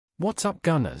What's up,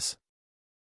 Gunners?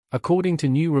 According to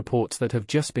new reports that have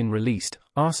just been released,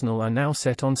 Arsenal are now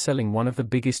set on selling one of the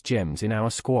biggest gems in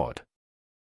our squad.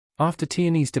 After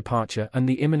Tierney's departure and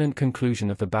the imminent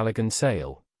conclusion of the Balogun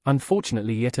sale,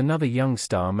 unfortunately yet another young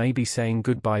star may be saying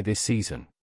goodbye this season.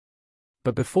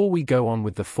 But before we go on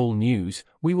with the full news,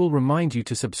 we will remind you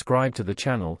to subscribe to the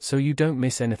channel so you don't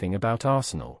miss anything about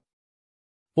Arsenal.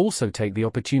 Also take the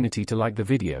opportunity to like the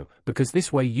video, because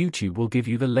this way YouTube will give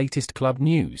you the latest club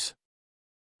news.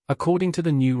 According to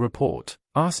the new report,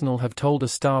 Arsenal have told a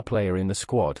star player in the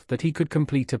squad that he could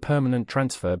complete a permanent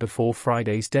transfer before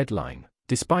Friday's deadline,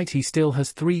 despite he still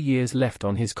has 3 years left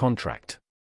on his contract.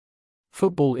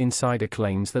 Football Insider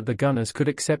claims that the Gunners could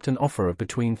accept an offer of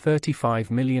between £35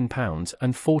 million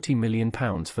and £40 million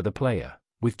for the player,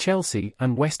 with Chelsea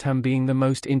and West Ham being the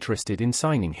most interested in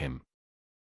signing him.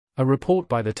 A report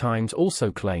by The Times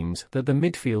also claims that the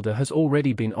midfielder has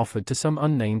already been offered to some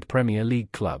unnamed Premier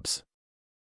League clubs.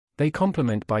 They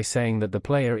compliment by saying that the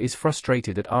player is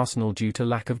frustrated at Arsenal due to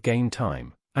lack of game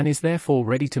time, and is therefore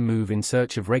ready to move in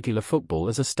search of regular football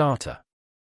as a starter.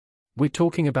 We're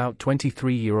talking about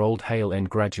 23-year-old Hale End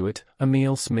graduate,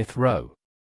 Emile Smith-Rowe.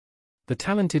 The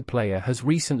talented player has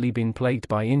recently been plagued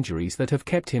by injuries that have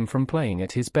kept him from playing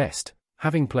at his best,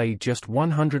 having played just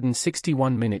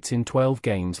 161 minutes in 12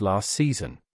 games last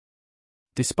season.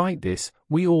 Despite this,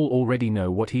 we all already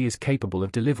know what he is capable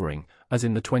of delivering, as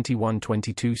in the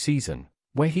 21-22 season,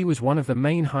 where he was one of the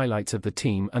main highlights of the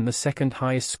team and the second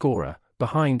highest scorer,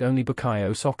 behind only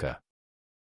Bukayo Saka.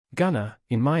 Gunner,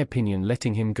 in my opinion,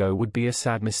 letting him go would be a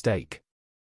sad mistake.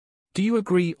 Do you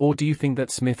agree, or do you think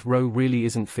that Smith-Rowe really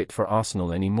isn't fit for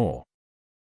Arsenal anymore?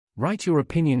 Write your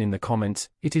opinion in the comments,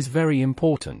 it is very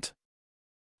important.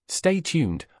 Stay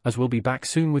tuned, as we'll be back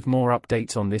soon with more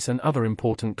updates on this and other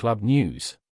important club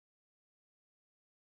news.